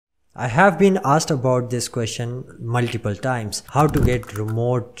I have been asked about this question multiple times, how to get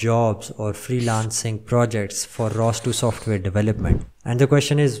remote jobs or freelancing projects for ROS2 software development. And the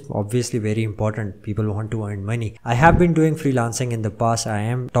question is obviously very important. People want to earn money. I have been doing freelancing in the past. I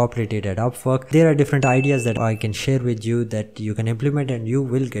am top rated at Upwork. There are different ideas that I can share with you that you can implement and you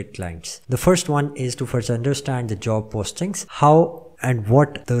will get clients. The first one is to first understand the job postings, how and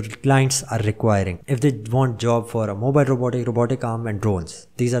what the clients are requiring. If they want job for a mobile robotic arm and drones,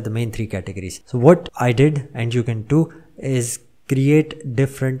 these are the main three categories. So what I did and you can do is create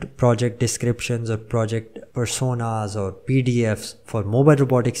different project descriptions or project personas or PDFs for mobile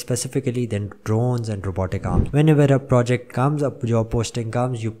robotics specifically, then drones and robotic arms. Whenever a project comes, a job posting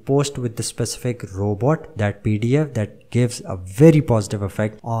comes, you post with the specific robot, that PDF, that gives a very positive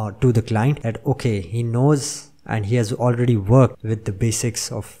effect to the client that okay, he knows and he has already worked with the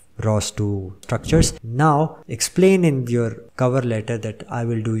basics of ROS2 structures. Now explain in your cover letter that I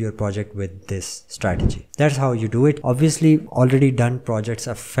will do your project with this strategy. That's how you do it. Obviously already done projects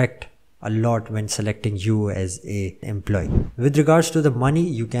affect a lot when selecting you as a employee. With regards to the money,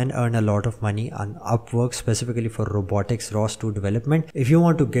 you can earn a lot of money on Upwork, specifically for robotics ROS2 development. If you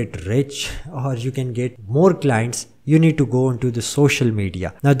want to get rich or you can get more clients, you need to go into the social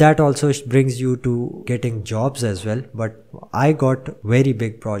media. Now that also brings you to getting jobs as well, but I got very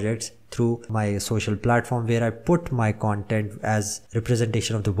big projects through my social platform where I put my content as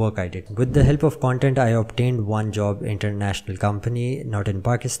representation of the work I did. With the help of content, I obtained one job, international company, not in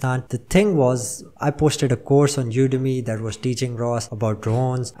Pakistan. The thing was, I posted a course on Udemy that was teaching ROS about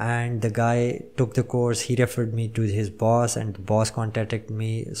drones, and the guy took the course, he referred me to his boss, and the boss contacted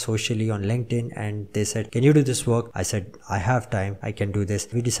me socially on LinkedIn and they said, can you do this work? I said, I have time, I can do this.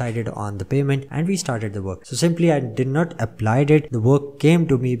 We decided on the payment and we started the work. So simply I did not apply it. The work came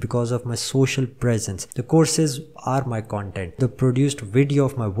to me because of my social presence. The courses are my content. The produced video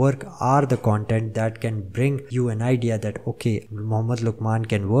of my work are the content that can bring you an idea that okay, Mohammed Luqman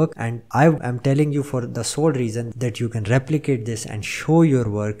can work, and I am telling you for the sole reason that you can replicate this and show your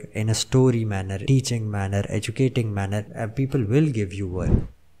work in a story manner, teaching manner, educating manner, and people will give you work.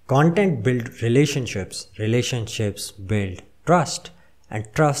 Content builds relationships, relationships build trust, and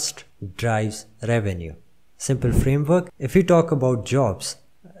trust drives revenue. Simple framework. If we talk about jobs,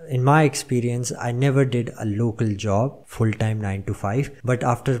 in my experience, I never did a local job full-time 9 to 5, but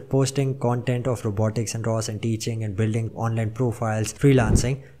after posting content of robotics and ROS and teaching and building online profiles,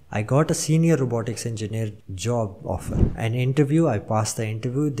 freelancing, I got a senior robotics engineer job offer. An interview, I passed the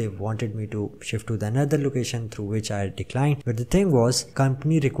interview. They wanted me to shift to another location, through which I declined. But the thing was,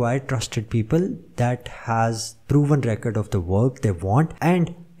 company required trusted people that has proven record of the work they want,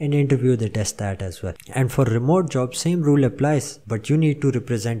 and in interview they test that as well. And for remote job, same rule applies, but you need to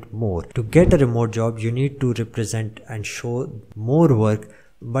represent more. To get a remote job, you need to represent and show more work.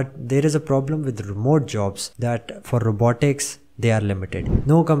 But there is a problem with remote jobs that for robotics, they are limited.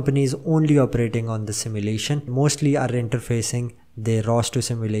 No company is only operating on the simulation. Mostly are interfacing the ROS2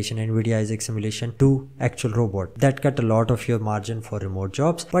 simulation, NVIDIA Isaac simulation to actual robot. That cut a lot of your margin for remote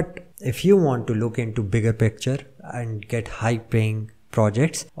jobs. But if you want to look into bigger picture and get high paying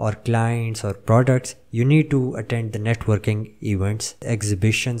projects or clients or products, you need to attend the networking events,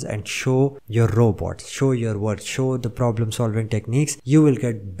 exhibitions, and show your robots, show your work, show the problem solving techniques. You will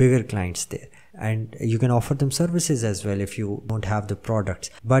get bigger clients there, and you can offer them services as well if you don't have the products.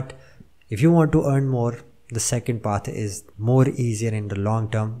 But if you want to earn more, the second path is more easier in the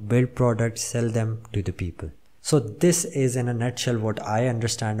long term. Build products, sell them to the people. So this is in a nutshell what I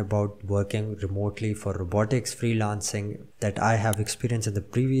understand about working remotely for robotics freelancing that I have experienced in the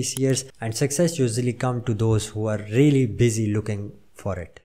previous years, and success usually comes to those who are really busy looking for it.